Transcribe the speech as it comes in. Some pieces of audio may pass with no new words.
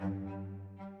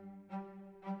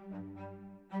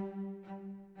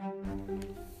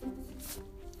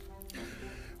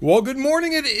Well, good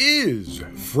morning. It is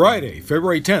Friday,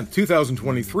 February 10th,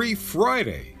 2023.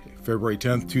 Friday, February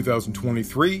 10th,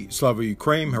 2023. Slava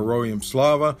Ukraine, Heroyam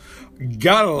Slava.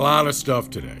 Got a lot of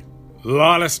stuff today.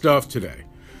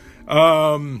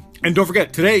 And don't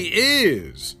forget, today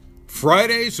is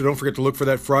Friday, so don't forget to look for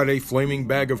that Friday flaming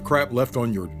bag of crap left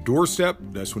on your doorstep.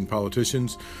 That's when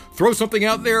politicians throw something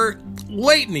out there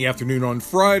late in the afternoon on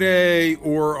Friday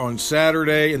or on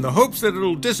Saturday in the hopes that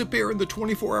it'll disappear in the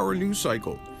 24-hour news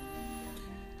cycle.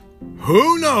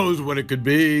 Who knows what it could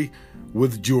be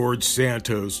with George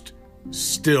Santos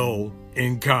still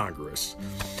in Congress.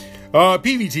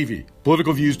 PVTV,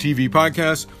 Political Views TV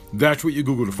Podcast. That's what you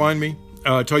Google to find me.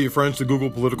 Tell your friends to Google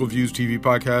Political Views TV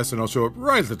Podcast, and I'll show up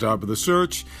right at the top of the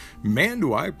search. Man,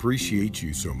 do I appreciate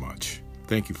you so much.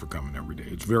 Thank you for coming every day.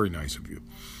 It's very nice of you.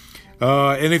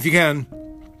 And if you can,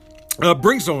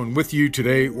 bring someone with you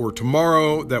today or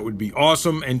tomorrow. That would be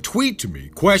awesome. And tweet to me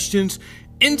questions,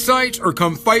 insights, or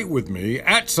come fight with me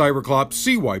at Cyberclops,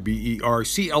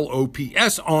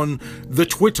 CYBERCLOPS on the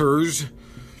Twitters.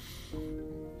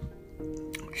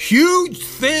 Huge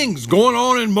things going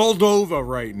on in Moldova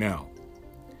right now.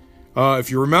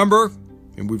 If you remember,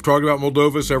 and we've talked about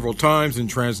Moldova several times in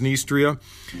Transnistria,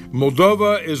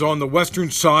 Moldova is on the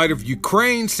western side of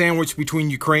Ukraine, sandwiched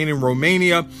between Ukraine and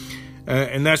Romania,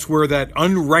 and that's where that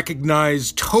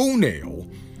unrecognized toenail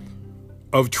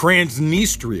of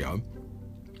Transnistria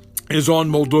is on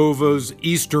Moldova's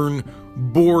eastern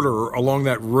border along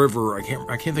that river. I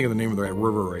can't think of the name of that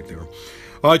river right there.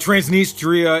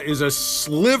 Transnistria is a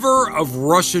sliver of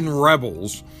Russian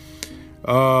rebels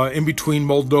in between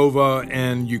Moldova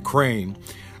and Ukraine.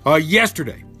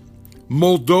 Yesterday,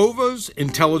 Moldova's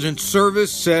intelligence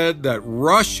service said that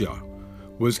Russia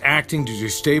was acting to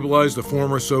destabilize the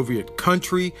former Soviet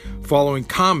country following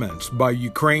comments by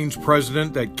Ukraine's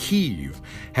president that Kyiv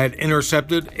had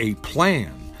intercepted a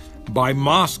plan by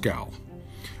Moscow.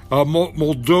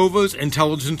 Moldova's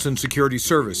Intelligence and Security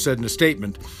Service said in a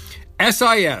statement,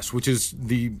 SIS, which is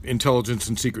the Intelligence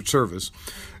and Secret Service,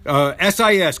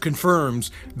 SIS confirms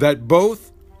that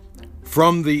both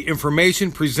from the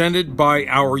information presented by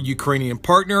our Ukrainian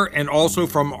partner and also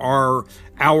from our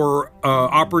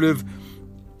operative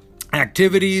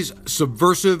activities,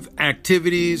 subversive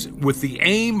activities with the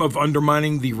aim of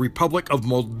undermining the Republic of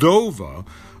Moldova,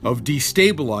 of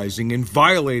destabilizing and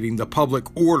violating the public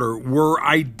order, were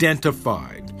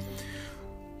identified.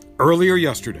 Earlier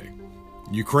yesterday,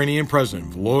 Ukrainian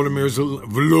President Volodymyr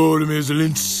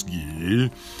Zelensky,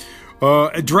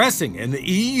 addressing an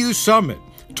EU summit,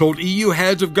 told EU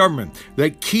heads of government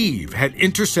that Kyiv had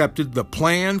intercepted the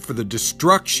plan for the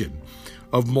destruction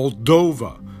of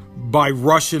Moldova by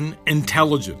Russian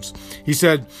intelligence. He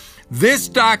said, this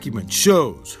document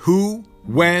shows who,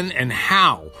 when, and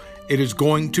how it is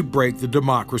going to break the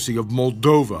democracy of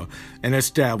Moldova and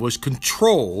establish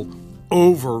control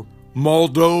over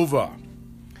Moldova.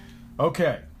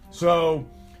 Okay, so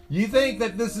you think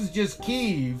that this is just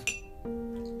Kyiv,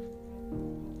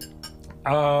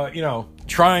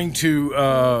 trying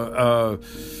to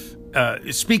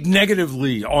speak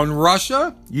negatively on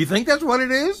Russia? You think that's what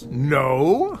it is?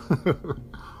 No.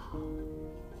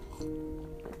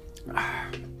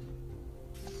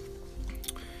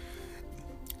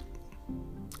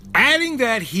 Adding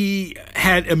that he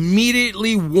had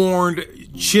immediately warned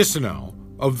Chisinau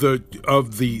of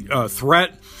the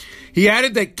threat, he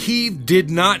added that Kyiv did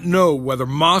not know whether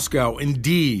Moscow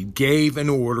indeed gave an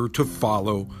order to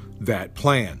follow that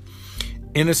plan.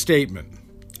 In a statement,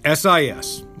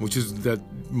 SIS, which is the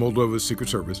Moldova's Secret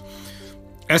Service,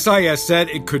 SIS said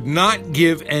it could not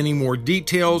give any more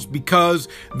details because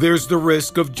there's the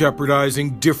risk of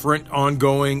jeopardizing different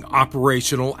ongoing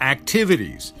operational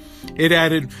activities. It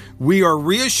added, we are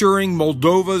reassuring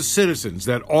Moldova's citizens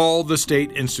that all the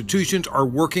state institutions are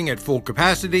working at full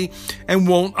capacity and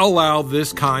won't allow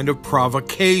this kind of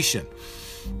provocation.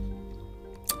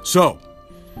 So,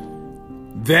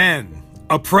 then,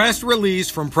 a press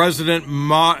release from President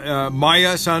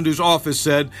Maya Sandu's office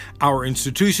said, our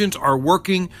institutions are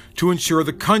working to ensure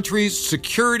the country's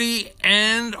security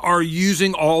and are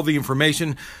using all the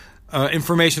informational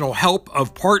help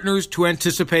of partners to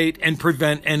anticipate and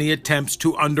prevent any attempts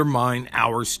to undermine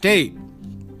our state.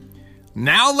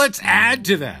 Now let's add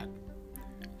to that.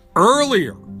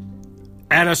 Earlier,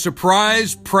 at a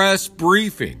surprise press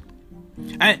briefing,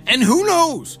 and who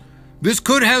knows, this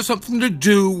could have something to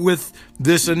do with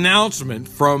this announcement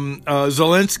from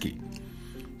Zelensky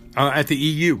at the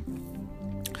EU.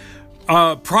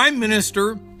 Prime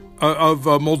Minister of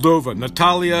Moldova,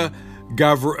 Natalia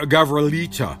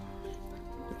Gavrilica,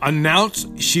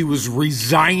 announced she was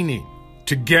resigning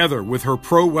together with her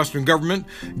pro-Western government.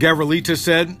 Gavrilita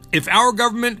said, if our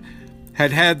government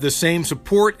had had the same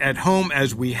support at home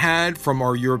as we had from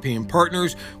our European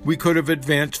partners, we could have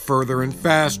advanced further and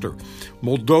faster.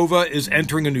 Moldova is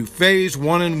entering a new phase,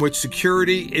 one in which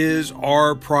security is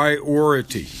our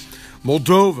priority.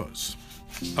 Moldova's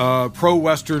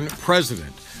pro-Western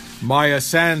president, Maia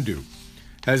Sandu,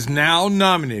 has now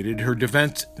nominated her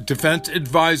defense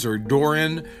advisor,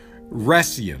 Dorin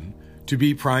Resian, to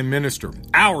be prime minister,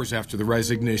 hours after the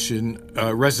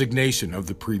resignation of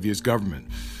the previous government.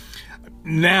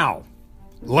 Now,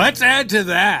 let's add to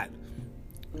that.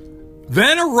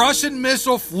 Then a Russian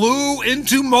missile flew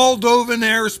into Moldovan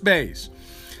airspace.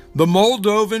 The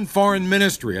Moldovan Foreign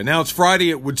Ministry announced Friday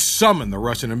it would summon the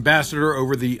Russian ambassador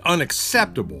over the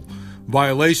unacceptable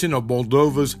violation of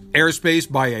Moldova's airspace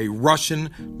by a Russian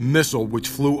missile which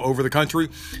flew over the country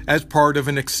as part of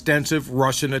an extensive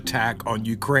Russian attack on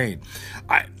Ukraine.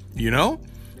 I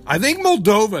think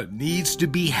Moldova needs to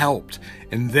be helped,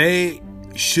 and they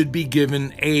should be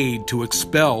given aid to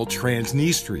expel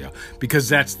Transnistria, because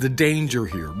that's the danger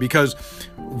here. Because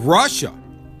Russia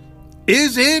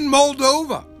is in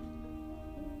Moldova,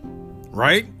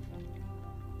 right?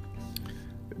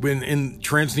 When in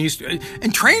Transnistria,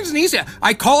 and Transnistria,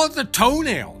 I call it the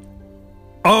toenail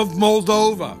of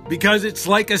Moldova because it's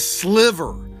like a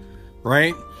sliver,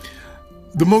 right?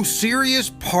 The most serious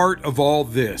part of all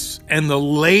this and the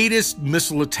latest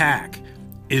missile attack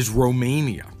is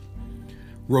Romania.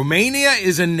 Romania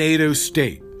is a NATO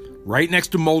state right next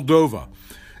to Moldova.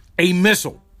 A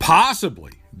missile,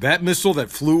 possibly, that missile that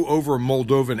flew over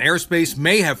Moldovan airspace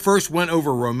may have first went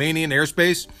over Romanian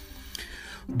airspace.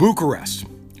 Bucharest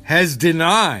has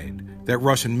denied that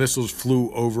Russian missiles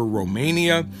flew over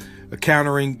Romania,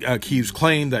 countering Kyiv's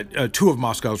claim that two of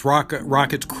Moscow's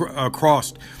rockets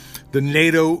crossed the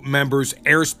NATO members'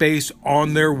 airspace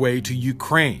on their way to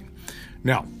Ukraine.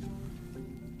 Now,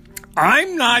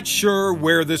 I'm not sure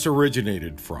where this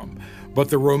originated from, but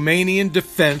the Romanian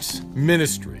Defense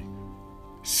Ministry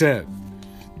said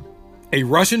a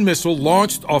Russian missile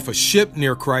launched off a ship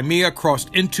near Crimea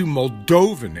crossed into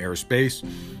Moldovan airspace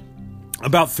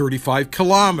about 35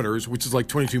 kilometers, which is like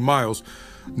 22 miles,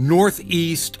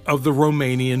 northeast of the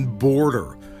Romanian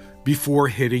border before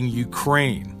hitting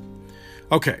Ukraine.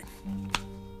 Okay,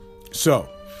 so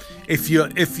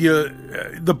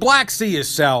the Black Sea is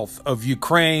south of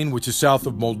Ukraine, which is south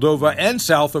of Moldova, and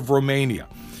south of Romania.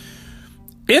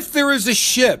 If there is a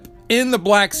ship in the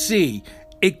Black Sea,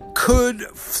 it could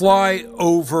fly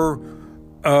over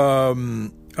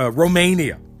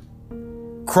Romania,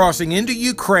 crossing into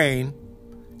Ukraine,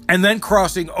 and then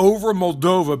crossing over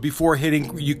Moldova before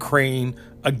hitting Ukraine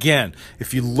again.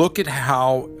 If you look at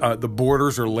how the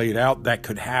borders are laid out, that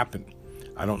could happen.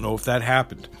 I don't know if that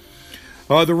happened.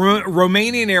 The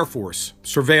Romanian Air Force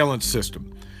surveillance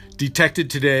system detected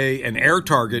today an air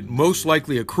target, most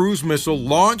likely a cruise missile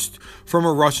launched from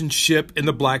a Russian ship in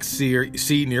the Black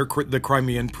Sea near the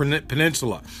Crimean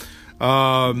Peninsula.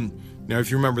 Now, if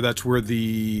you remember, that's where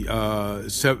the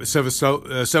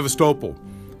Sevastopol,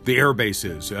 the air base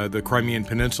is, the Crimean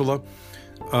Peninsula,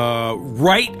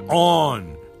 right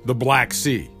on the Black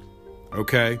Sea,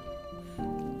 okay?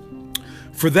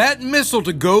 For that missile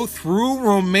to go through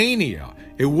Romania,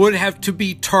 it would have to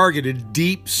be targeted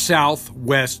deep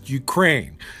southwest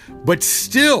Ukraine. But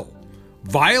still,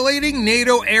 violating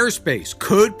NATO airspace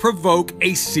could provoke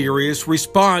a serious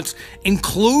response,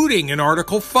 including an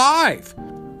Article 5.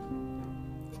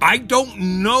 I don't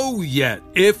know yet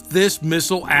if this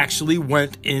missile actually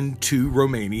went into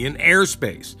Romanian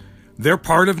airspace. They're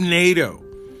part of NATO,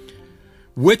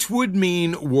 which would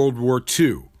mean World War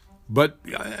II. But,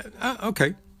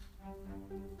 okay.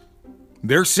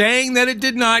 They're saying that it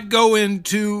did not go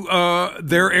into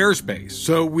their airspace,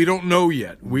 so we don't know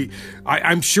yet.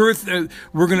 I'm sure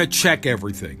we're going to check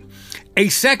everything. A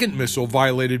second missile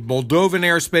violated Moldovan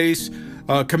airspace.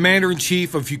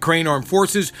 Commander-in-Chief of Ukraine Armed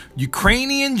Forces,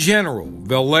 Ukrainian General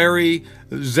Valery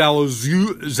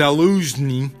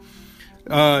Zaluzhny,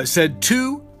 said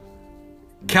two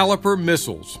Caliper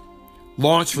missiles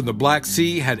launched from the Black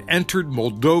Sea had entered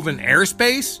Moldovan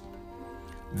airspace,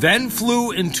 then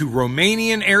flew into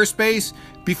Romanian airspace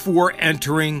before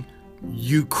entering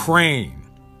Ukraine.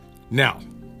 Now,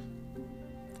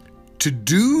 to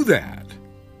do that,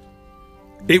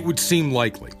 it would seem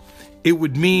likely. It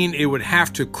would mean it would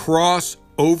have to cross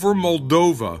over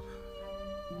Moldova,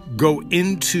 go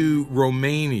into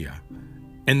Romania,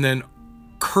 and then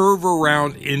curve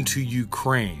around into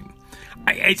Ukraine.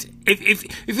 If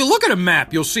you look at a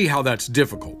map, you'll see how that's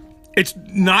difficult. It's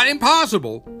not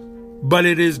impossible, but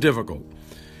it is difficult.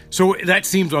 So that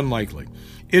seems unlikely.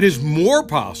 It is more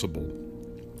possible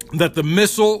that the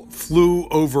missile flew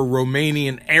over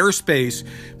Romanian airspace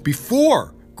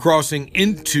before crossing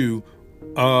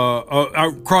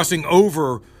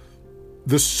over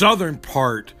the southern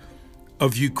part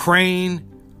of Ukraine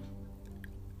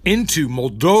into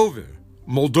Moldovan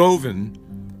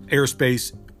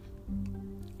airspace,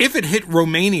 if it hit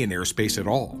Romanian airspace at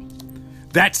all.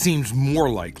 That seems more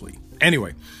likely.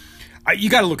 Anyway, you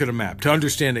got to look at a map to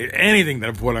understand anything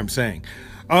of what I'm saying.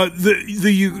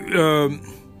 The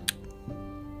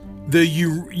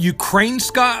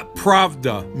Ukrainska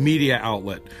Pravda media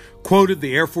outlet quoted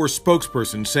the Air Force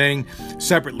spokesperson saying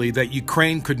separately that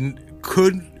Ukraine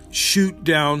could shoot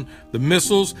down the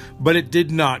missiles, but it did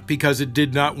not because it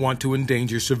did not want to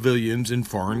endanger civilians in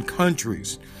foreign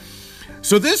countries.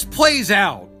 So this plays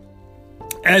out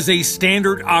as a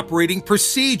standard operating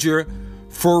procedure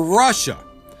for Russia.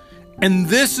 And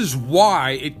this is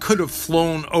why it could have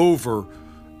flown over,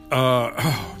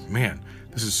 oh man,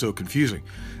 this is so confusing.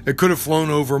 It could have flown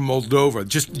over Moldova.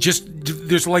 Just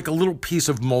there's like a little piece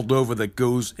of Moldova that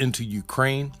goes into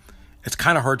Ukraine. It's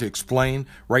kind of hard to explain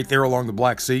right there along the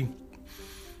Black Sea.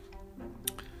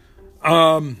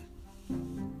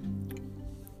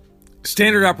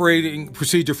 Standard operating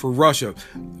procedure for Russia.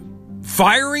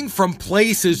 Firing from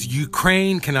places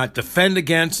Ukraine cannot defend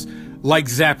against, like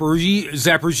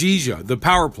Zaporizhzhia, the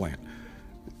power plant.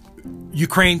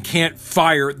 Ukraine can't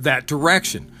fire that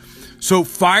direction. So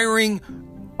firing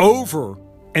over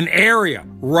an area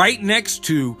right next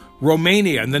to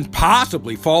Romania and then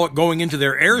possibly going into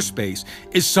their airspace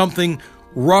is something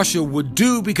Russia would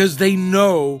do because they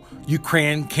know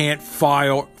Ukraine can't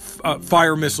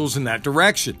fire missiles in that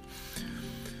direction.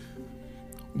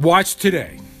 Watch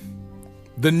today.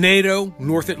 The NATO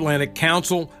North Atlantic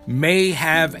Council may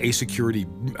have a security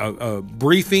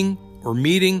briefing or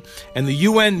meeting, and the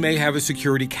UN may have a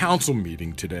Security Council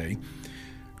meeting today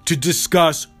to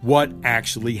discuss what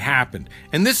actually happened.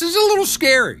 And this is a little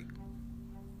scary.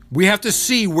 We have to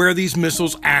see where these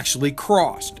missiles actually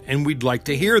crossed, and we'd like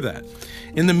to hear that.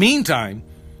 In the meantime,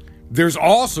 there's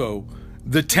also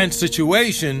the tense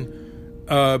situation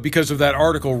because of that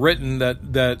article written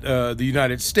that the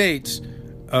United States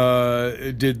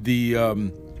did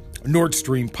the Nord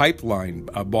Stream pipeline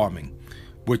bombing,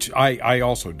 which I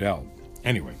also doubt.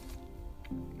 Anyway,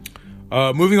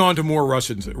 moving on to more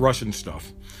Russian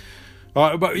stuff.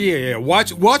 But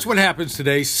watch what happens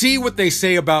today. See what they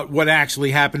say about what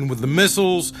actually happened with the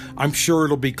missiles. I'm sure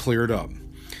it'll be cleared up.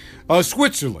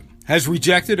 Switzerland has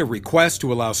rejected a request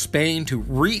to allow Spain to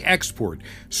re-export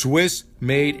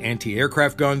Swiss-made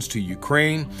anti-aircraft guns to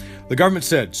Ukraine. The government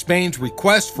said Spain's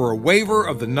request for a waiver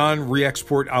of the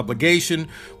non-re-export obligation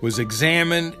was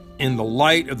examined in the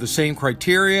light of the same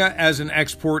criteria as an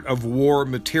export of war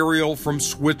material from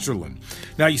Switzerland.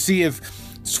 Now, you see, if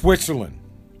Switzerland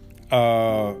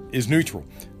is neutral,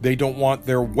 they don't want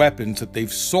their weapons that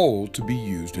they've sold to be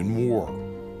used in war,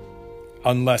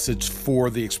 unless it's for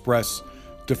the express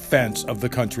defense of the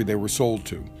country they were sold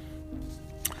to.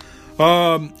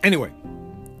 Anyway,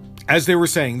 as they were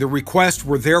saying, the requests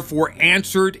were therefore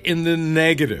answered in the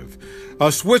negative.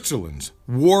 Switzerland's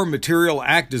War Material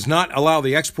Act does not allow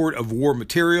the export of war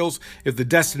materials if the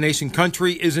destination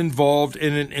country is involved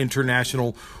in an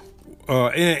internal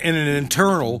or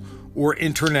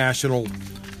international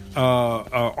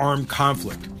armed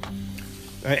conflict.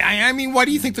 I mean, why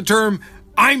do you think the term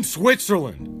 "I'm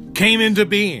Switzerland" came into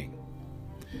being?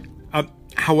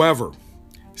 However,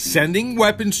 sending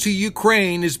weapons to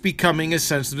Ukraine is becoming a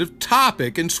sensitive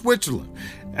topic in Switzerland,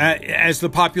 as the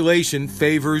population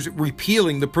favors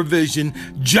repealing the provision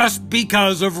just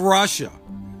because of Russia.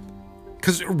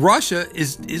 Because Russia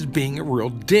is being a real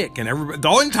dick, and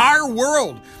the entire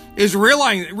world is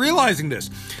realizing this.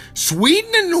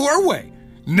 Sweden and Norway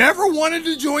never wanted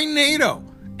to join NATO.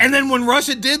 And then when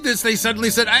Russia did this, they suddenly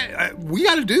said, we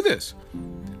got to do this.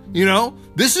 You know,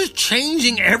 this is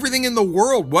changing everything in the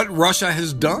world, what Russia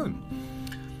has done.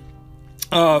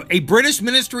 A British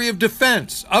Ministry of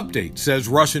Defense update says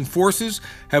Russian forces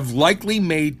have likely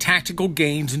made tactical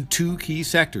gains in two key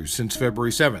sectors since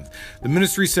February 7th. The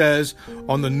ministry says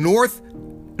on the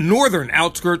northern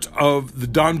outskirts of the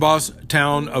Donbas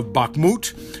town of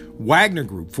Bakhmut, Wagner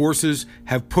Group forces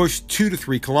have pushed 2 to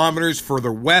 3 kilometers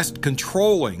further west,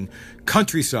 controlling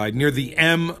countryside near the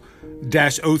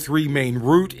M-03 main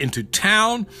route into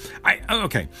town.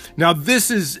 Okay, now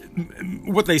this is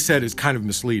what they said is kind of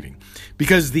misleading,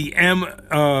 because the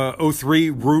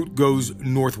M-03 route goes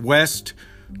northwest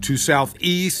to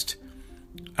southeast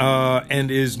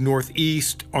and is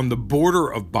northeast on the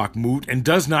border of Bakhmut and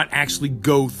does not actually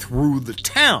go through the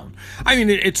town. I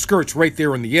mean, it skirts right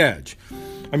there on the edge.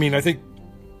 I mean, I think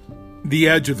the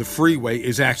edge of the freeway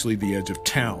is actually the edge of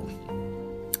town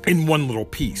in one little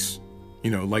piece,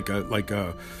 like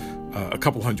a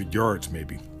couple hundred yards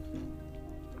maybe.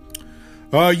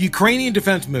 Ukrainian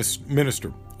Defense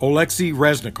Minister Oleksiy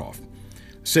Reznikov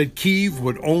said Kyiv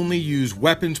would only use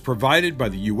weapons provided by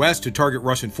the U.S. to target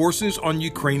Russian forces on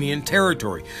Ukrainian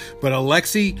territory. But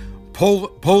Alexei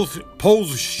Polshchuk,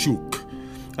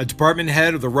 a department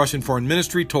head of the Russian Foreign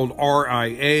Ministry, told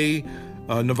RIA,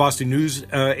 Novosti News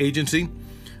Agency,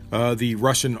 the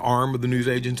Russian arm of the news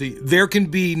agency, there can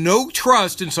be no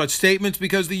trust in such statements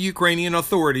because the Ukrainian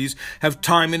authorities have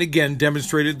time and again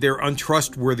demonstrated their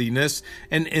untrustworthiness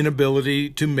and inability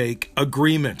to make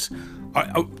agreements.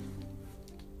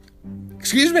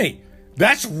 Excuse me,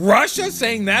 that's Russia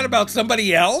saying that about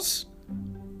somebody else?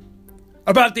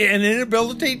 About an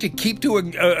inability to keep to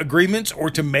agreements or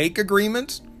to make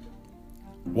agreements?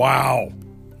 Wow.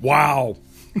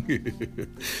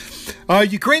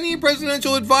 Ukrainian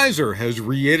presidential advisor has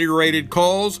reiterated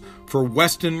calls for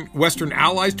Western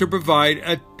allies to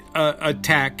provide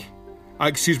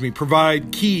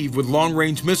provide Kyiv with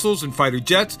long-range missiles and fighter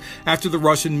jets after the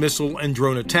Russian missile and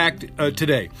drone attack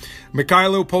today.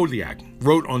 Mikhailo Podolyak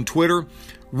wrote on Twitter,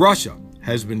 Russia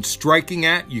has been striking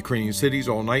at Ukrainian cities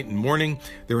all night and morning.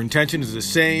 Their intention is the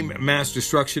same, mass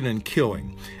destruction and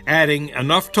killing. Adding,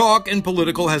 enough talk and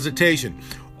political hesitation.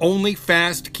 Only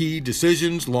fast, key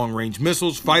decisions, long-range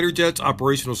missiles, fighter jets,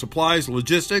 operational supplies,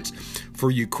 logistics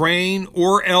for Ukraine,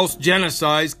 or else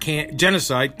genocide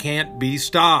can't be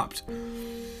stopped.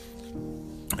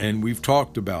 And we've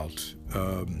talked about,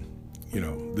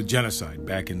 the genocide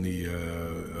back in the,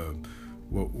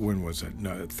 when was that?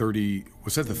 No, 30,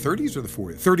 was that the 30s or the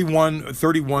 40s?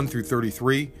 31 through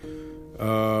 33.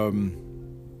 Oh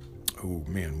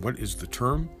man, what is the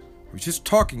term? I was just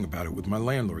talking about it with my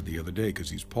landlord the other day because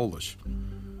he's Polish.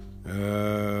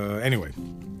 Anyway.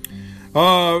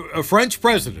 A French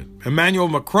president, Emmanuel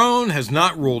Macron, has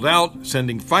not ruled out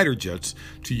sending fighter jets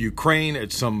to Ukraine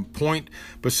at some point,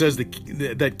 but says that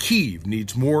Kyiv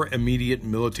needs more immediate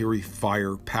military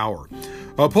firepower.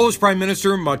 Polish Prime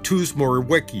Minister Mateusz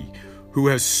Morawiecki, who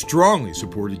has strongly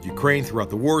supported Ukraine throughout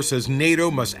the war, says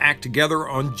NATO must act together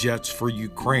on jets for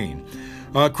Ukraine.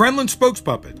 Kremlin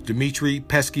spokespuppet Dmitry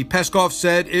Peskov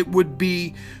said it would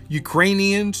be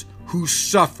Ukrainians who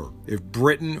suffer if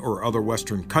Britain or other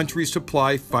Western countries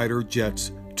supply fighter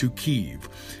jets to Kyiv.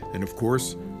 And of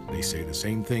course, they say the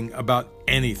same thing about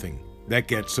anything that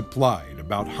gets supplied,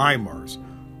 about HIMARS.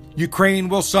 Ukraine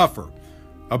will suffer.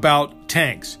 About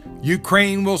tanks.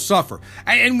 Ukraine will suffer.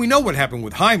 And we know what happened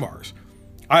with HIMARS.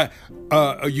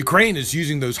 Ukraine is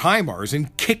using those HIMARS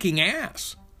and kicking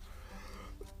ass.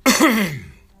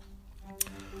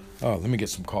 Let me get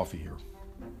some coffee here.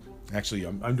 Actually,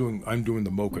 I'm doing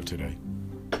the mocha today,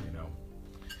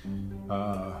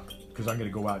 because I'm going to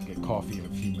go out and get coffee in a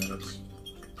few minutes.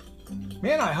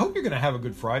 Man, I hope you're going to have a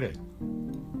good Friday.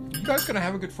 You guys going to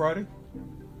have a good Friday?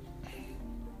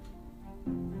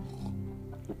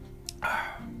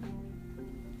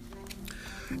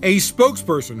 A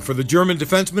spokesperson for the German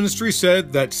Defense Ministry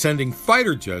said that sending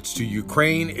fighter jets to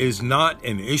Ukraine is not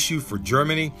an issue for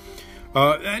Germany.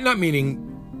 Not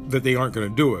meaning that they aren't going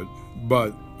to do it,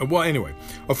 but, well, anyway.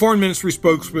 A foreign ministry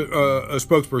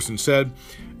spokesperson said,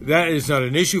 that is not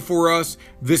an issue for us.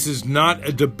 This is not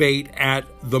a debate at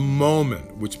the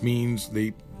moment, which means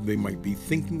they might be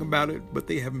thinking about it, but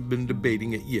they haven't been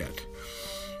debating it yet.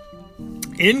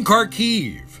 In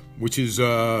Kharkiv, which is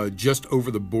just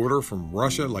over the border from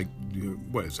Russia, like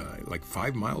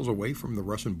 5 miles away from the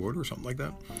Russian border or something like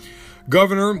that.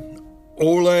 Governor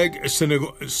Oleg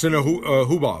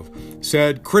Syniehubov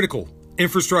said critical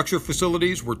infrastructure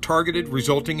facilities were targeted,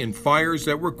 resulting in fires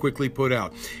that were quickly put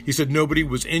out. He said nobody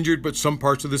was injured, but some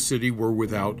parts of the city were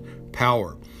without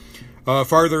power.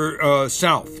 Farther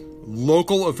south,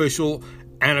 local official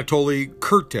Anatoly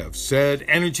Kurtev said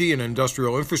energy and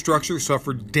industrial infrastructure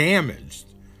suffered damage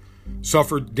in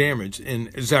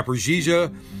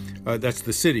Zaporizhzhia, that's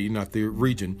the city, not the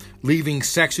region, leaving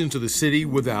sections of the city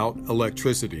without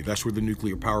electricity. That's where the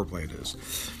nuclear power plant is.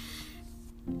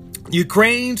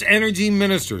 Ukraine's energy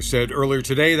minister said earlier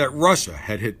today that Russia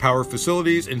had hit power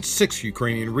facilities in 6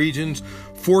 Ukrainian regions,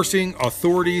 forcing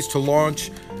authorities to launch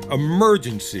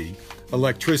emergency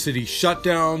electricity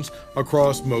shutdowns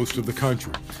across most of the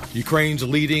country. Ukraine's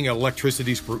leading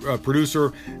electricity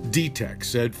producer, DTEK,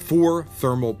 said 4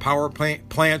 thermal power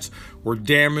plants were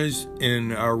damaged in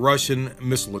Russian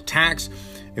missile attacks.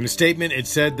 In a statement, it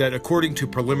said that according to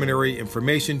preliminary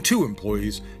information, 2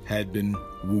 employees had been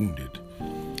wounded.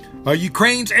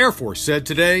 Ukraine's Air Force said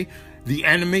today the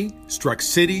enemy struck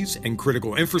cities and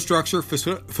critical infrastructure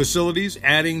facilities,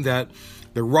 adding that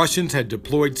The Russians had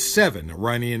deployed 7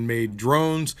 Iranian-made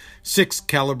drones, 6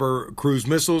 Caliber cruise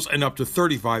missiles, and up to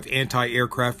 35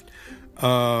 anti-aircraft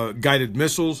guided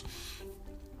missiles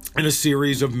in a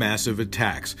series of massive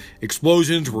attacks.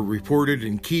 Explosions were reported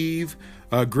in Kyiv.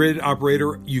 Grid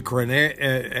operator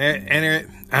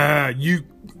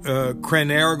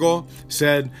Ukrenergo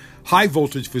said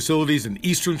high-voltage facilities in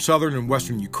eastern, southern, and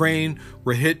western Ukraine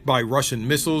were hit by Russian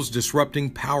missiles,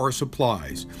 disrupting power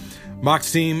supplies.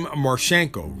 Maxim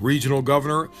Marchenko, regional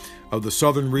governor of the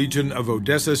southern region of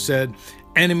Odessa, said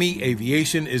enemy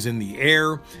aviation is in the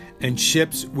air and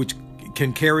ships which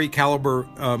can carry Caliber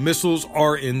missiles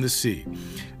are in the sea.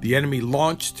 The enemy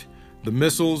launched the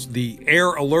missiles. The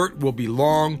air alert will be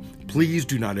long. Please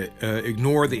do not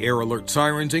ignore the air alert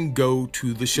sirens and go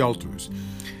to the shelters.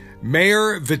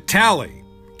 Mayor Vitaly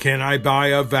Can I buy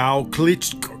a Val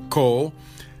Klitschko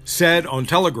said on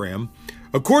Telegram,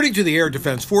 according to the Air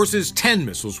Defense Forces, 10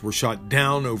 missiles were shot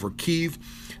down over Kyiv.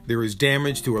 There is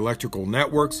damage to electrical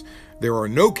networks. There are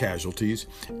no casualties.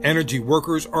 Energy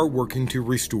workers are working to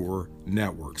restore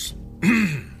networks.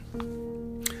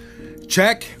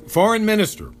 Czech Foreign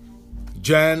Minister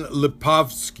Jan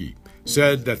Lipovsky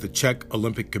said that the Czech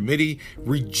Olympic Committee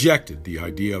rejected the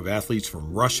idea of athletes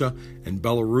from Russia and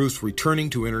Belarus returning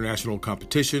to international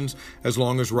competitions as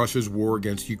long as Russia's war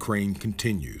against Ukraine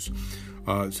continues.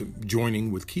 So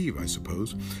joining with Kyiv, I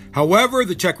suppose. However,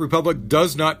 the Czech Republic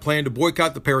does not plan to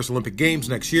boycott the Paris Olympic Games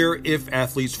next year if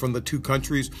athletes from the two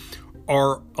countries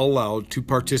are allowed to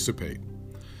participate.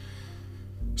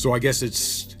 So I guess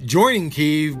it's joining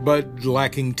Kyiv, but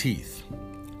lacking teeth.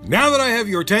 Now that I have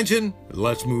your attention,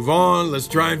 let's move on. Let's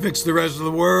try and fix the rest of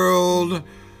the world.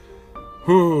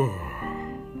 Whew.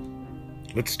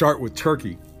 Let's start with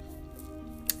Turkey.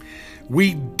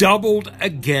 We doubled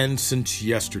again since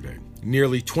yesterday.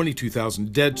 Nearly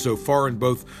 22,000 dead so far in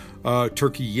both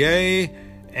Turkey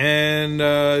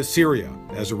and Syria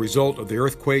as a result of the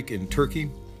earthquake in Turkey.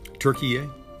 Turkey.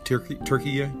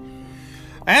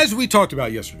 As we talked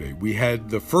about yesterday, we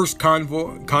had the first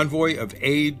convoy of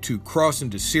aid to cross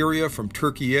into Syria from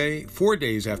Turkey 4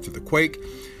 days after the quake.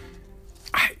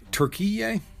 Turkey.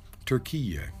 I'm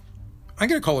going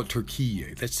to call it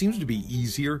Turkey. That seems to be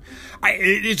easier.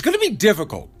 It's going to be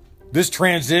difficult, this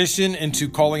transition into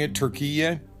calling it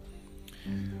Turkey.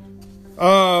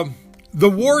 The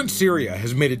war in Syria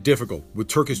has made it difficult, with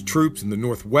Turkish troops in the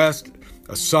northwest,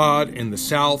 Assad in the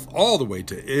south, all the way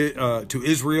to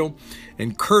Israel,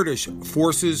 and Kurdish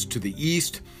forces to the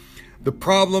east. The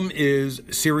problem is,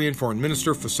 Syrian Foreign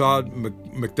Minister Fassad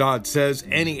Mekdad says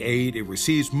any aid it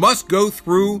receives must go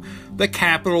through the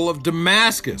capital of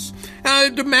Damascus.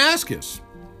 Damascus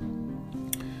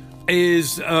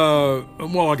is,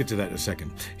 I'll get to that in a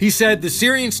second. He said the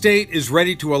Syrian state is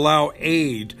ready to allow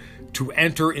aid to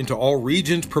enter into all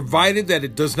regions, provided that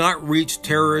it does not reach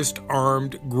terrorist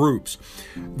armed groups.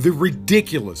 The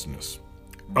ridiculousness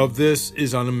of this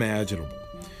is unimaginable.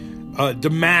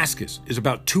 Damascus is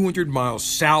about 200 miles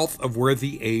south of where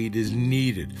the aid is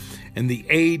needed, and the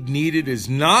aid needed is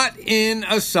not in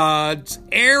Assad's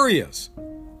areas.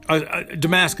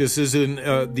 Damascus is in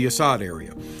the Assad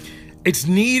area. It's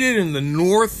needed in the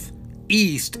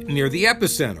northeast near the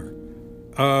epicenter,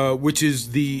 which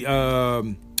is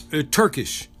the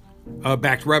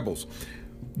Turkish-backed rebels.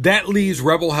 That leaves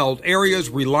rebel-held areas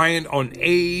reliant on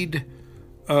aid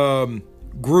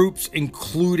groups,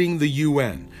 including the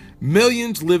UN.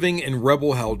 Millions living in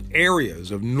rebel-held areas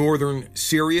of northern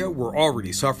Syria were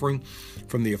already suffering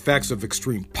from the effects of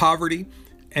extreme poverty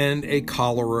and a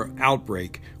cholera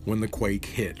outbreak when the quake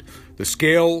hit. The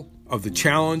scale of the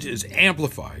challenge is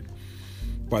amplified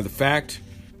by the fact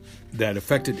that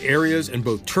affected areas in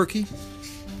both Turkey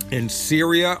and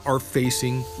Syria are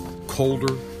facing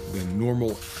colder than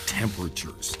normal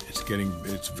temperatures. It's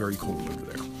very cold over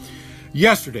there.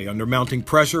 Yesterday, under mounting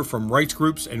pressure from rights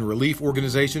groups and relief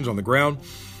organizations on the ground,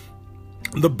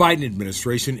 the Biden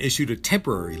administration issued a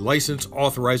temporary license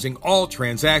authorizing all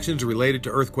transactions related to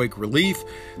earthquake relief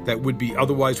that would be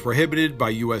otherwise prohibited by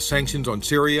U.S. sanctions on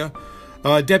Syria.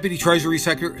 Deputy Treasury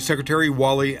Secretary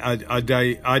Wally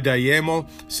Adeyemo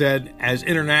said, as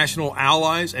international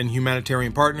allies and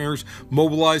humanitarian partners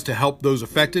mobilize to help those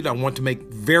affected, I want to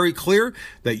make very clear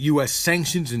that U.S.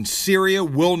 sanctions in Syria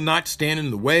will not stand in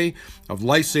the way of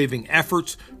life-saving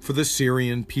efforts for the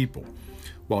Syrian people.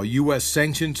 While U.S.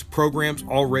 sanctions programs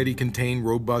already contain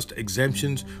robust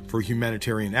exemptions for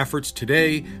humanitarian efforts,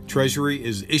 today, Treasury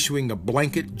is issuing a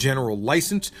blanket general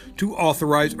license to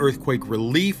authorize earthquake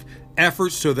relief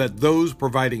efforts so that those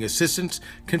providing assistance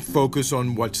can focus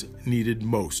on what's needed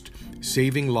most,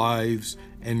 saving lives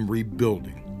and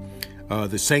rebuilding.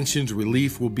 The sanctions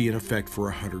relief will be in effect for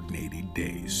 180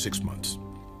 days, 6 months.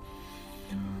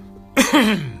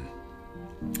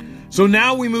 So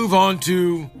now we move on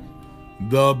to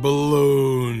the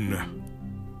balloon.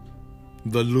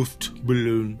 The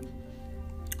Luftballon.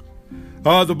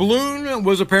 The balloon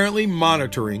was apparently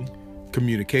monitoring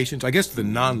communications. I guess the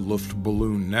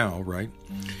non-Luftballon now, right?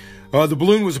 The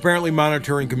balloon was apparently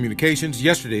monitoring communications.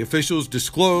 Yesterday, officials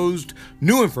disclosed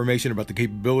new information about the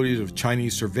capabilities of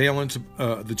Chinese surveillance,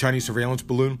 the Chinese surveillance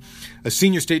balloon. A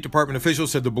senior State Department official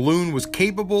said the balloon was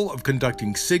capable of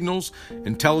conducting signals,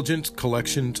 intelligence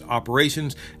collections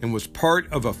operations, and was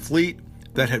part of a fleet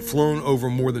that had flown over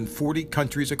more than 40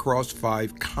 countries across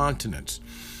 5 continents.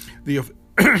 The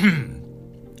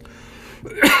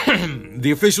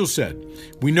official said,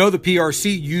 "We know the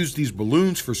PRC used these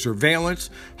balloons for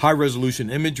surveillance. High-resolution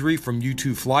imagery from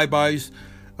U-2 flybys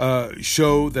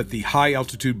show that the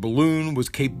high-altitude balloon was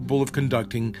capable of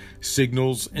conducting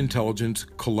signals intelligence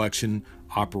collection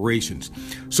operations."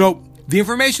 So the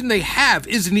information they have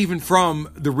isn't even from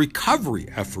the recovery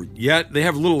effort yet. They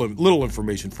have little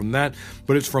information from that,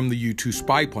 but it's from the U-2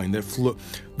 spy plane that flew.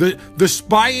 The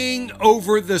spying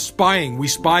over the spying. We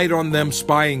spied on them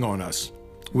spying on us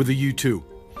with the U-2.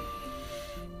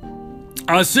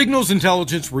 Signals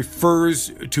intelligence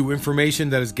refers to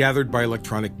information that is gathered by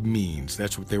electronic means.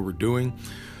 That's what they were doing.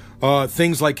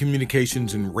 Things like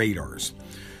communications and radars.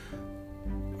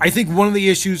 I think one of the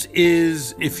issues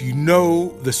is if you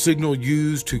know the signal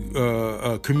used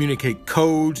to communicate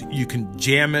codes, you can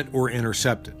jam it or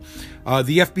intercept it.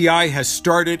 The FBI has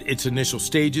started its initial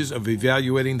stages of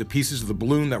evaluating the pieces of the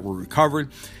balloon that were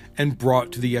recovered and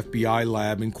brought to the FBI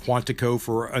lab in Quantico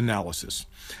for analysis.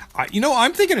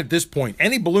 I'm thinking at this point,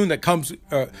 any balloon that comes,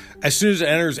 as soon as it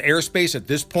enters airspace at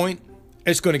this point,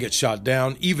 it's going to get shot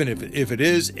down, even if it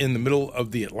is in the middle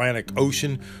of the Atlantic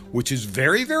Ocean, which is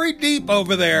very, very deep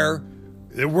over there.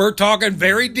 We're talking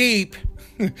very deep.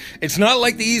 It's not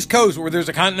like the East Coast where there's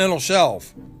a continental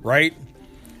shelf, right?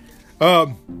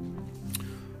 Only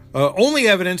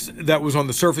evidence that was on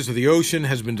the surface of the ocean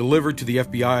has been delivered to the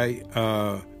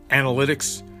FBI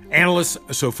analysts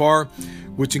so far,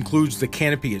 which includes the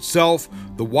canopy itself,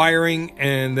 the wiring,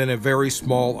 and then a very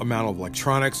small amount of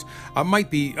electronics.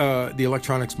 The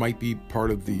electronics might be part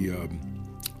of the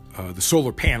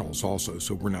solar panels also,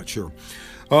 so we're not sure.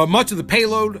 Much of the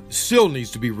payload still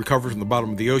needs to be recovered from the bottom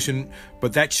of the ocean,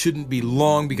 but that shouldn't be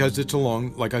long because it's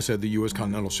along, like I said, the U.S.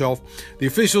 continental shelf. The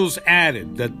officials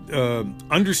added that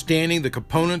understanding the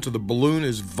components of the balloon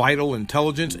is vital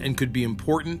intelligence and could be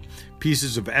important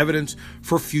pieces of evidence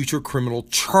for future criminal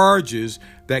charges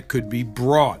that could be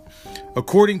brought.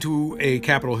 According to a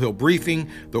Capitol Hill briefing,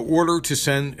 the order to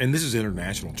send, and this is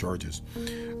international charges,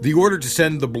 the order to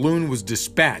send the balloon was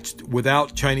dispatched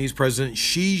without Chinese President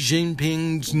Xi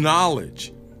Jinping's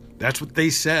knowledge. That's what they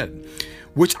said,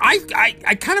 which I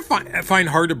kind of find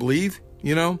hard to believe,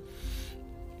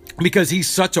 because he's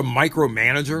such a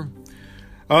micromanager.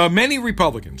 Many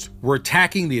Republicans were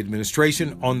attacking the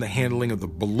administration on the handling of the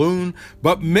balloon,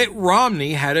 but Mitt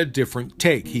Romney had a different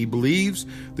take. He believes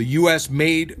the U.S.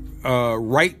 made a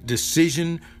right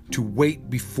decision to wait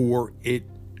before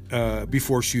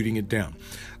shooting it down.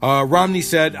 Romney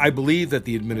said, "I believe that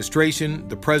the administration,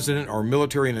 the president, our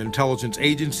military and intelligence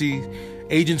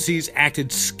agencies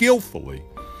acted skillfully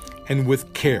and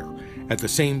with care. At the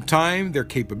same time, their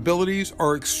capabilities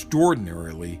are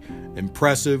extraordinarily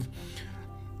impressive."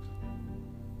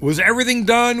 Was everything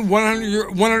done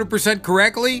 100%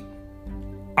 correctly?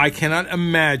 I cannot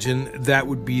imagine that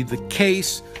would be the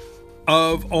case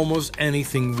of almost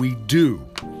anything we do.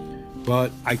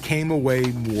 But I came away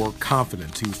more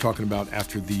confident. He was talking about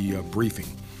after the briefing.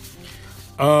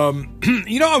 I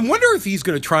wonder if he's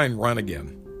going to try and run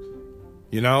again.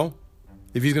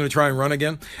 If he's going to try and run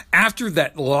again. After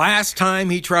that last time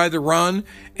he tried to run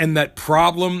and that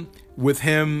problem with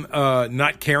him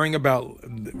not caring about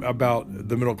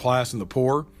the middle class and the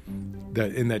poor,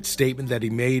 that in that statement that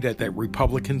he made at that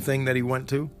Republican thing that he went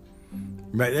to.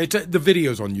 The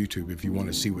video's on YouTube if you want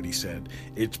to see what he said.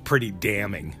 It's pretty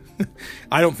damning.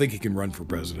 I don't think he can run for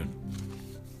president.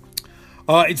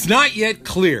 It's not yet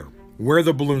clear where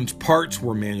the balloon's parts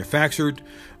were manufactured.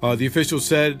 The official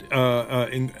said,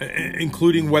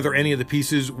 including whether any of the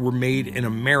pieces were made in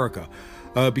America.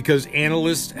 Because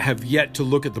analysts have yet to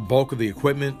look at the bulk of the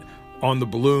equipment on the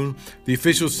balloon. The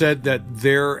official said that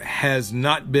there has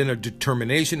not been a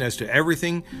determination as to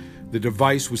everything the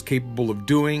device was capable of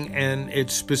doing and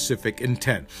its specific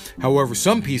intent. However,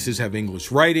 some pieces have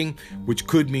English writing, which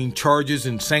could mean charges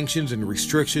and sanctions and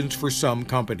restrictions for some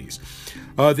companies.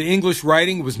 The English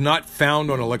writing was not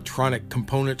found on electronic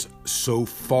components so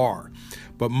far,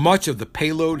 but much of the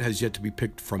payload has yet to be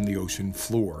picked from the ocean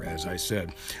floor, as I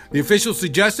said. The officials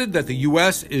suggested that the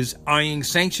U.S. is eyeing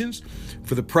sanctions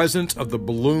for the presence of the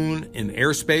balloon in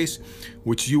airspace,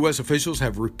 which U.S. officials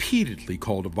have repeatedly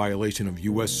called a violation of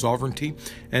U.S. sovereignty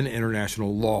and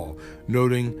international law,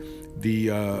 noting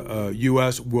the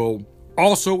U.S. will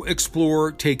also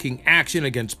explore taking action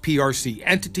against PRC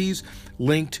entities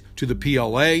linked to the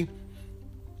PLA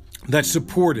that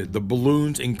supported the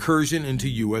balloon's incursion into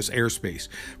U.S. airspace.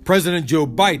 President Joe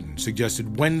Biden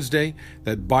suggested Wednesday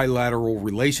that bilateral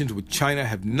relations with China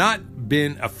have not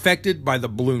been affected by the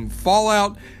balloon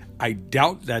fallout. I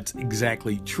doubt that's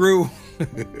exactly true.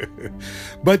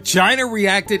 But China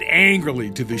reacted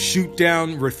angrily to the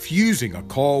shoot-down, refusing a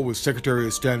call with Secretary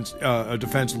of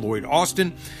Defense Lloyd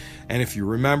Austin. And if you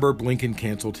remember, Blinken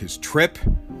canceled his trip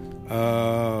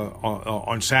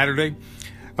on Saturday.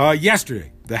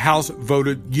 Yesterday, the House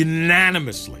voted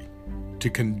unanimously to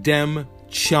condemn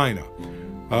China.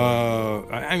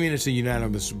 I mean, it's a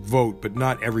unanimous vote, but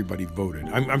not everybody voted.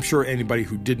 I'm sure anybody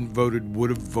who didn't vote would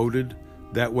have voted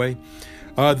that way.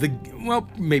 Well,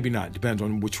 maybe not. Depends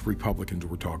on which Republicans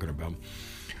we're talking about.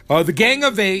 The Gang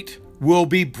of Eight will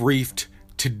be briefed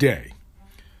today.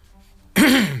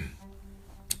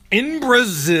 In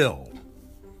Brazil,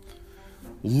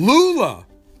 Lula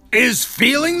is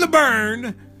feeling the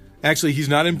burn. Actually, he's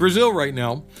not in Brazil right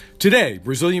now. Today,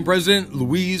 Brazilian President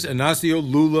Luiz Inácio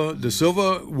Lula da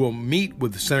Silva will meet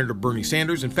with Senator Bernie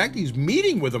Sanders. In fact, he's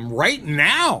meeting with him right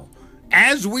now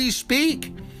as we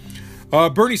speak.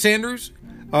 Bernie Sanders,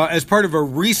 as part of a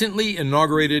recently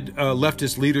inaugurated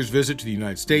leftist leader's visit to the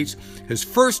United States, his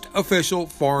first official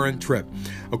foreign trip.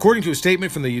 According to a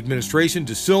statement from the administration,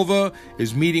 Da Silva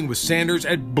is meeting with Sanders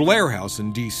at Blair House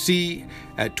in D.C.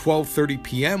 at 12:30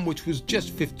 p.m., which was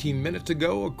just 15 minutes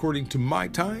ago, according to my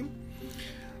time.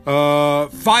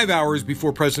 5 hours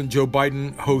before President Joe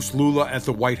Biden hosts Lula at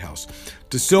the White House.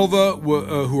 Da Silva,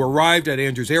 who arrived at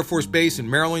Andrews Air Force Base in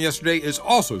Maryland yesterday, is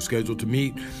also scheduled to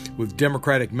meet with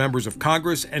Democratic members of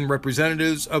Congress and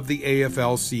representatives of the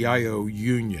AFL-CIO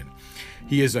union.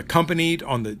 He is accompanied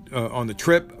on the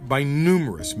trip by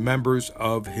numerous members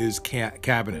of his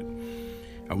cabinet.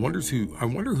 I wonder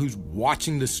who's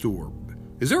watching the store.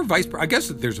 Is there a vice? I guess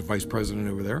that there's a vice president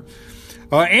over there.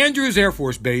 Andrews Air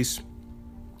Force Base.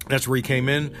 That's where he came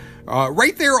in,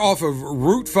 right there off of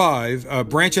Route 5,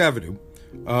 Branch Avenue.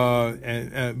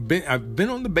 I've been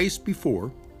on the base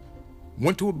before.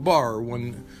 Went to a bar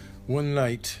one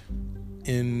night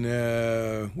in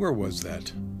where was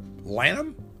that?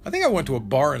 Lanham? I think I went to a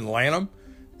bar in Lanham.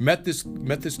 Met this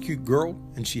cute girl,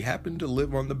 and she happened to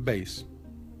live on the base.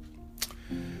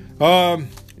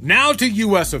 Now to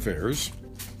U.S. affairs.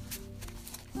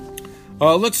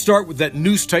 Let's start with that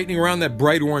noose tightening around that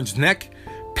bright orange neck.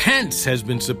 Pence has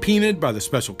been subpoenaed by the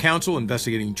special counsel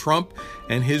investigating Trump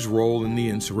and his role in the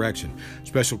insurrection.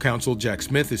 Special counsel Jack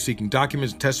Smith is seeking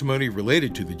documents and testimony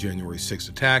related to the January 6th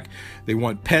attack. They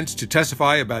want Pence to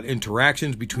testify about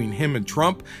interactions between him and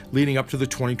Trump leading up to the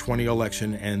 2020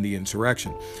 election and the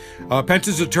insurrection.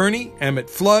 Pence's attorney,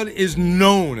 Emmett Flood, is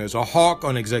known as a hawk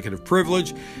on executive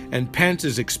privilege, and Pence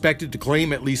is expected to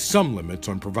claim at least some limits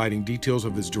on providing details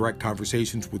of his direct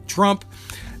conversations with Trump.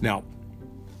 Now,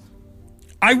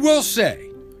 I will say,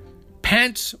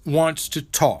 Pence wants to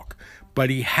talk,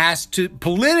 but he has to,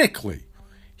 politically,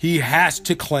 he has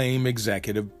to claim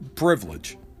executive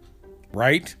privilege,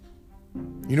 right?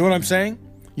 You know what I'm saying?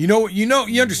 You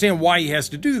understand why he has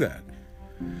to do that.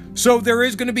 So there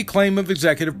is going to be claim of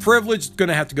executive privilege. It's going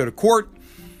to have to go to court.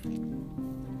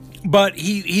 But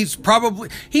he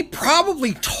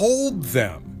probably told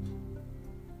them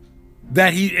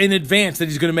that in advance that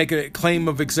he's going to make a claim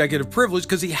of executive privilege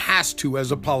because he has to as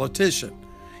a politician.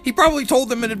 He probably told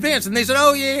them in advance, and they said,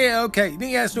 "Oh yeah, okay,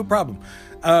 yeah, it's no problem.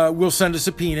 We'll send a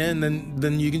subpoena, and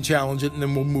then you can challenge it, and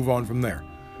then we'll move on from there."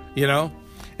 You know.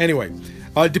 Anyway,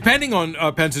 depending on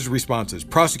Pence's responses,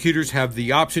 prosecutors have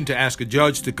the option to ask a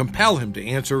judge to compel him to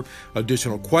answer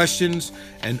additional questions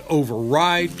and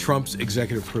override Trump's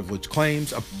executive privilege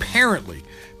claims. Apparently,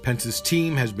 Pence's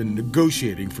team has been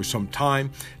negotiating for some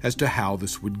time as to how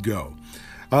this would go.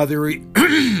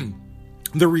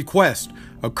 The request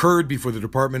occurred before the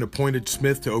department appointed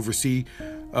Smith to oversee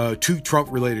 2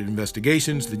 Trump-related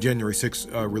investigations, the January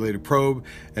 6th related probe,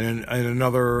 and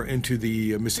another into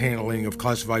the mishandling of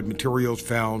classified materials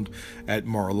found at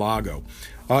Mar-a-Lago.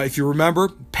 If you remember,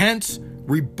 Pence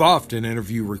rebuffed an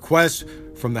interview request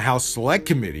from the House Select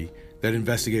Committee that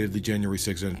investigated the January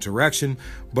 6th insurrection,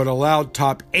 but allowed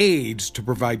top aides to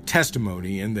provide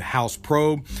testimony in the House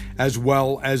probe as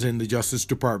well as in the Justice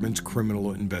Department's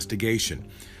criminal investigation.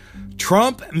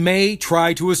 Trump may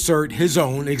try to assert his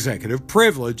own executive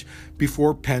privilege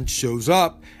before Pence shows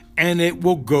up, and it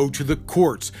will go to the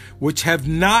courts, which have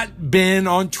not been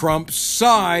on Trump's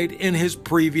side in his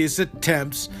previous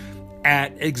attempts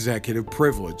at executive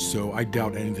privilege. So I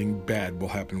doubt anything bad will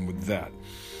happen with that.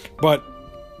 But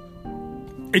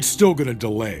it's still going to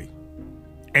delay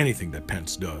anything that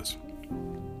Pence does.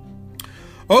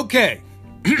 Okay.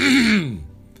 The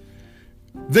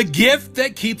gift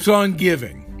that keeps on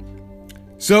giving.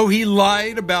 So he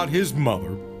lied about his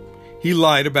mother. He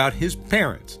lied about his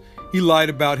parents. He lied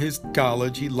about his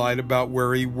college. He lied about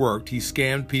where he worked. He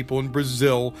scammed people in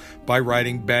Brazil by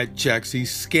writing bad checks. He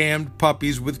scammed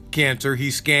puppies with cancer. He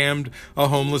scammed a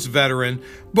homeless veteran.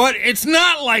 But it's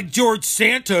not like George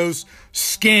Santos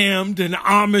scammed an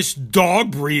Amish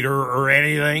dog breeder or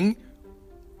anything.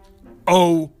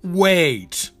 Oh,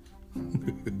 wait.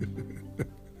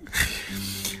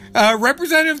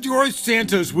 Representative George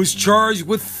Santos was charged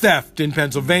with theft in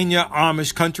Pennsylvania,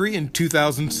 Amish country, in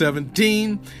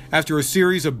 2017 after a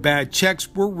series of bad checks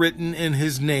were written in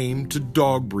his name to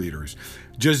dog breeders,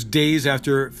 just days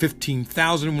after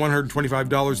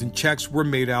 $15,125 in checks were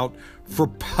made out for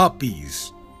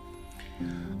puppies.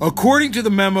 According to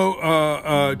the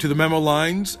memo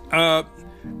lines,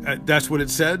 that's what it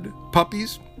said,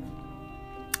 puppies.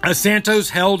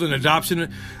 Santos held an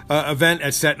adoption event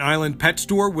at Staten Island Pet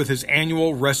Store with his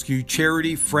annual rescue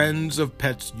charity, Friends of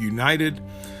Pets United.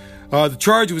 The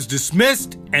charge was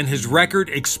dismissed and his record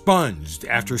expunged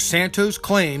after Santos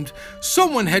claimed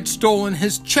someone had stolen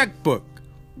his checkbook.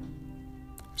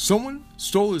 Someone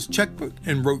stole his checkbook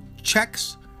and wrote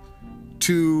checks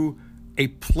to a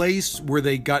place where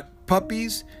they got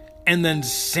puppies, and then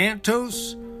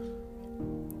Santos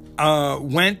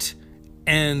went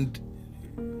and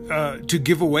to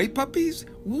give away puppies?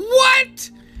 What?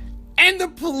 And the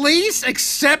police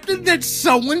accepted that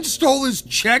someone stole his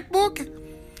checkbook?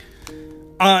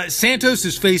 Santos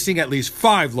is facing at least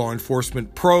 5 law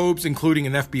enforcement probes, including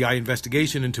an FBI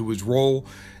investigation into his role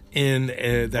in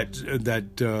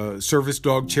that service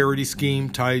dog charity scheme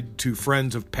tied to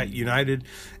Friends of Pet United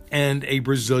and a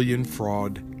Brazilian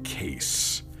fraud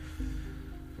case.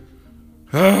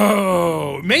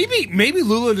 Oh, maybe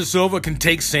Lula da Silva can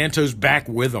take Santos back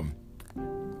with him.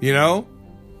 You know?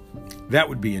 That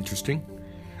would be interesting.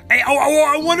 Hey,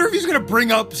 I wonder if he's going to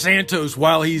bring up Santos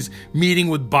while he's meeting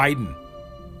with Biden.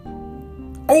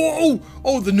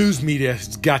 The news media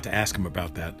has got to ask him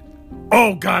about that.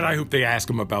 Oh, God, I hope they ask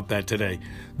him about that today.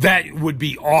 That would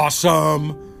be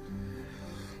awesome.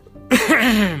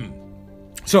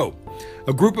 So,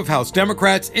 a group of House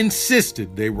Democrats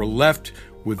insisted they were left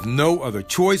with no other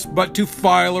choice but to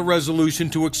file a resolution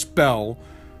to expel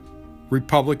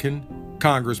Republican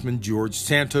Congressman George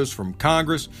Santos from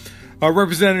Congress.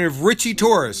 Representative Richie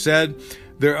Torres said,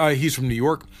 he's from New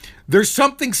York, "There's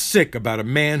something sick about a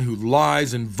man who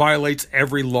lies and violates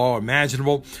every law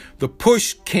imaginable. The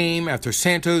push came after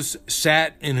Santos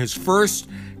sat in his first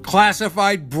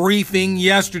classified briefing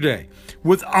yesterday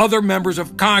with other members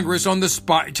of Congress on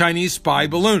the Chinese spy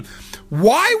balloon."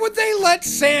 Why would they let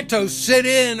Santos sit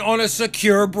in on a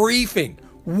secure briefing?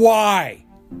 Why?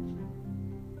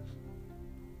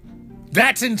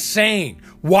 That's insane.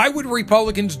 Why would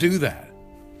Republicans do that?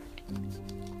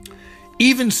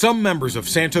 Even some members of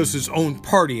Santos's own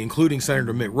party, including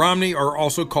Senator Mitt Romney, are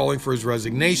also calling for his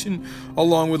resignation,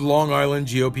 along with Long Island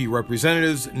GOP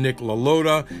representatives Nick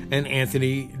LaLota and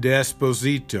Anthony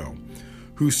D'Esposito,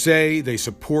 who say they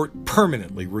support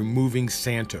permanently removing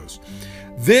Santos.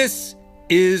 This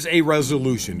is a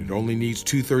resolution. It only needs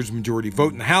 2/3 majority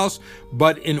vote in the House,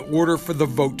 but in order for the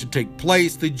vote to take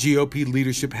place, the GOP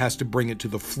leadership has to bring it to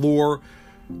the floor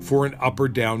for an up or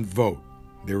down vote.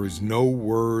 There is no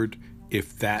word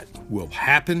if that will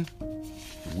happen.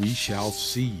 We shall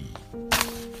see.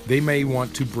 They may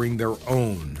want to bring their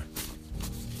own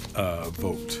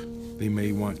vote. They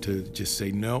may want to just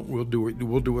say, no, we'll do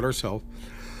it ourselves.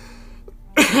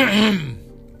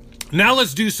 Now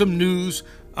let's do some news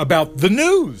about the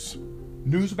news.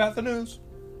 News about the news.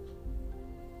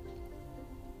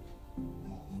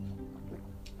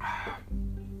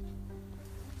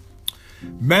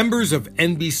 Members of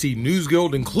NBC News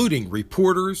Guild, including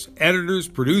reporters, editors,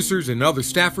 producers, and other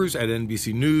staffers at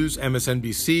NBC News,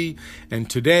 MSNBC, and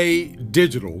Today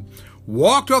Digital,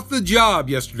 walked off the job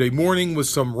yesterday morning with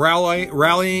some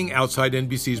rallying outside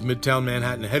NBC's Midtown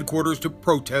Manhattan headquarters to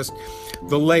protest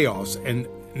the layoffs and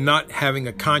not having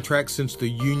a contract since the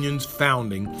union's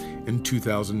founding in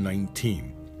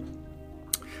 2019.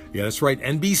 Yeah, that's right.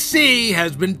 NBC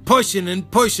has been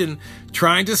pushing,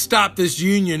 trying to stop this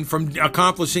union from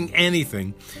accomplishing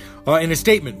anything. In a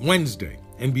statement Wednesday,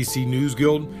 NBC News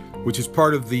Guild, which is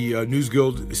part of the News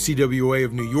Guild CWA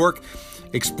of New York,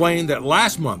 explained that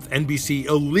last month NBC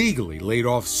illegally laid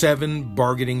off 7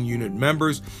 bargaining unit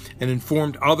members and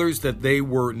informed others that they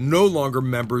were no longer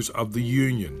members of the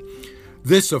union.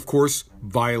 This, of course,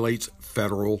 violates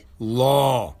federal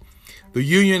law. The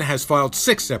union has filed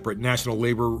 6 separate National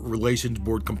Labor Relations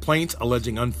Board complaints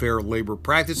alleging unfair labor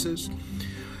practices.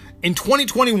 In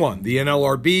 2021, the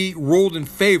NLRB ruled in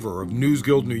favor of News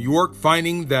Guild New York,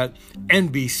 finding that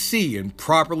NBC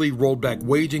improperly rolled back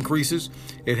wage increases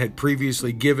it had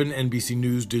previously given NBC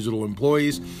News digital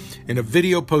employees. In a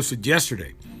video posted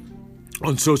yesterday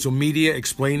on social media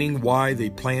explaining why they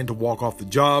plan to walk off the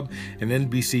job, an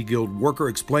NBC Guild worker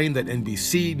explained that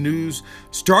NBC News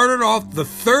started off the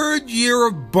 3rd year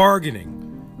of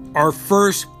bargaining, our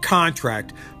first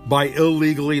contract, by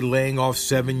illegally laying off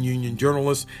 7 union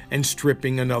journalists and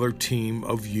stripping another team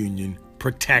of union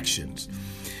protections.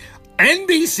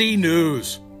 NBC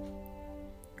News,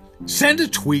 send a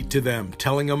tweet to them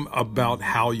telling them about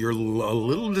how you're a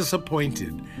little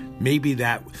disappointed. Maybe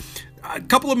that a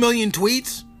couple of million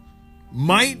tweets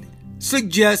might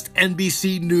suggest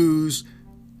NBC News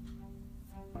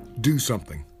do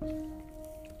something.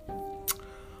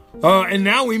 And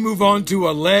now we move on to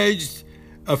alleged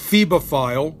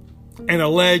ephebophile, an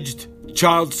alleged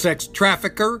child sex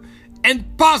trafficker,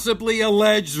 and possibly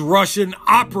alleged Russian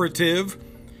operative,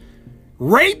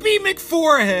 Rapey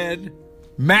McForehead,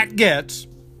 Matt Gaetz,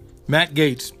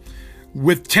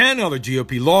 with 10 other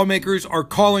GOP lawmakers, are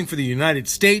calling for the United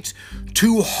States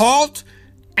to halt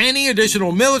any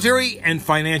additional military and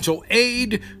financial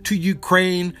aid to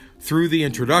Ukraine through the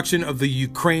introduction of the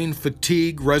Ukraine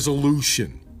Fatigue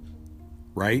Resolution.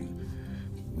 Right?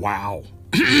 Wow.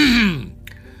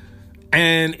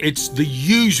 And it's the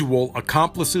usual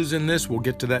accomplices in this. We'll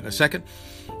get to that in a second.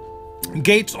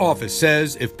 Gates' office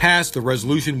says if passed, the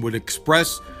resolution would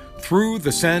express through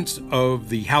the sense of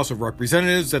the House of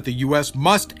Representatives that the U.S.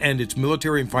 must end its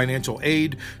military and financial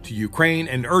aid to Ukraine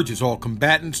and urges all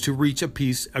combatants to reach a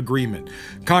peace agreement.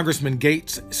 Congressman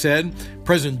Gates said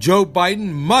President Joe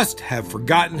Biden must have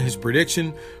forgotten his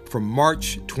prediction from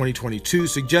March 2022,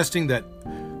 suggesting that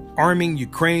arming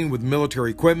Ukraine with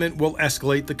military equipment will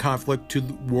escalate the conflict to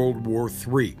World War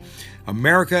III.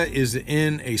 America is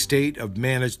in a state of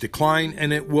managed decline,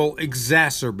 and it will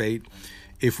exacerbate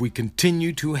if we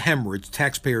continue to hemorrhage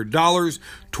taxpayer dollars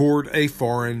toward a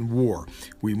foreign war.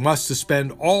 We must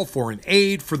suspend all foreign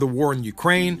aid for the war in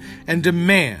Ukraine and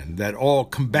demand that all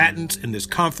combatants in this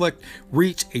conflict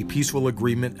reach a peaceful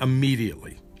agreement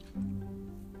immediately.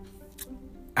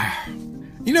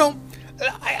 You know,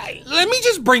 let me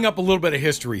just bring up a little bit of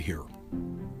history here.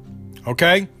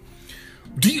 Okay?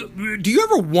 Do you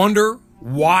ever wonder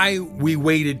why we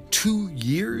waited 2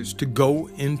 years to go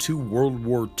into World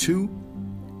War II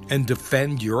and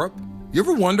defend Europe? You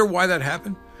ever wonder why that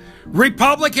happened?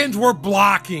 Republicans were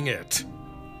blocking it.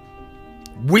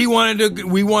 We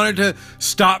wanted to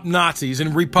stop Nazis,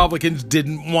 and Republicans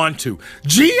didn't want to.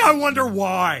 Gee, I wonder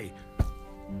why.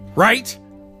 Right?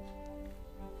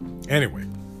 Anyway,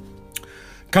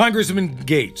 Congressman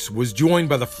Gates was joined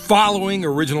by the following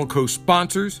original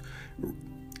co-sponsors.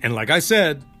 And like I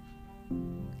said,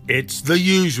 it's the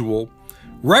usual.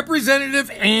 Representative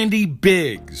Andy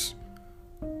Biggs,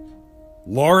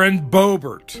 Lauren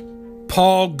Boebert,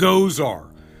 Paul Gosar,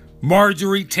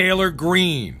 Marjorie Taylor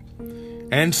Greene,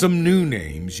 and some new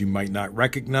names you might not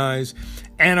recognize: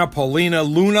 Anna Paulina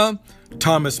Luna,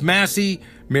 Thomas Massey,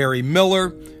 Mary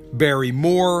Miller, Barry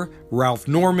Moore, Ralph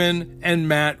Norman, and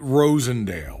Matt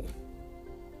Rosendale.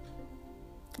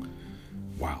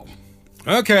 Wow.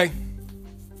 Okay.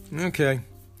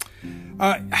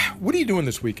 What are you doing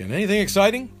this weekend? Anything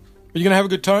exciting? Are you going to have a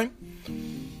good time?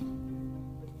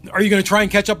 Are you going to try and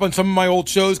catch up on some of my old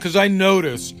shows? Because I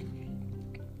noticed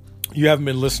you haven't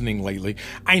been listening lately.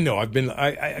 I know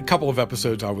a couple of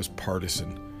episodes I was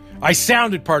partisan. I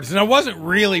sounded partisan. I wasn't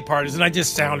really partisan. I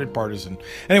just sounded partisan.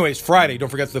 Anyway, it's Friday. Don't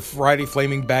forget the Friday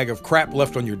flaming bag of crap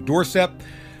left on your doorstep.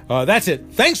 That's it.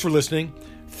 Thanks for listening.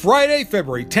 Friday,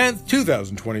 February 10th,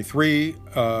 2023.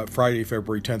 Friday,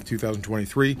 February 10th,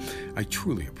 2023. I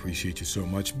truly appreciate you so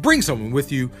much. Bring someone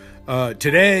with you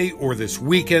today or this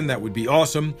weekend. That would be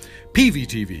awesome.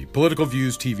 PVTV, Political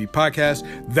Views TV Podcast.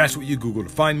 That's what you Google to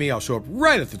find me. I'll show up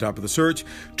right at the top of the search.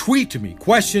 Tweet to me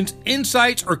questions,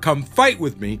 insights, or come fight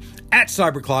with me at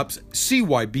Cyberclops,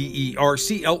 CYBERCLOPS.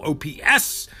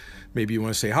 Maybe you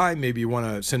want to say hi. Maybe you want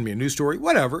to send me a news story.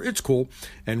 Whatever. It's cool.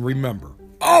 And remember,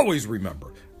 always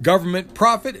remember, government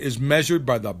profit is measured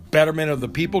by the betterment of the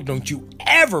people. Don't you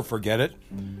ever forget it.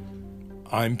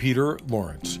 I'm Peter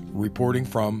Lawrence, reporting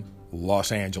from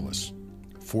Los Angeles.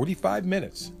 45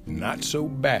 minutes. Not so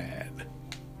bad.